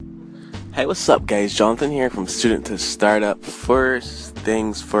Hey, what's up, guys? Jonathan here from Student to Startup. First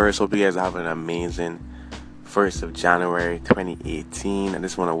things first, hope you guys have an amazing 1st of January 2018. I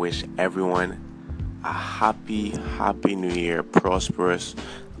just want to wish everyone a happy new year, prosperous.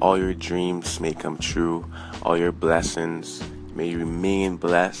 All your dreams may come true, all your blessings may you remain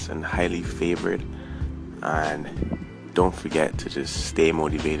blessed and highly favored. And don't forget to just stay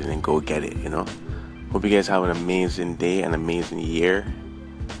motivated and go get it. Hope you guys have an amazing day, an amazing year,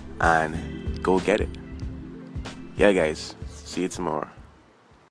 and go get it. Yeah, guys. See you tomorrow.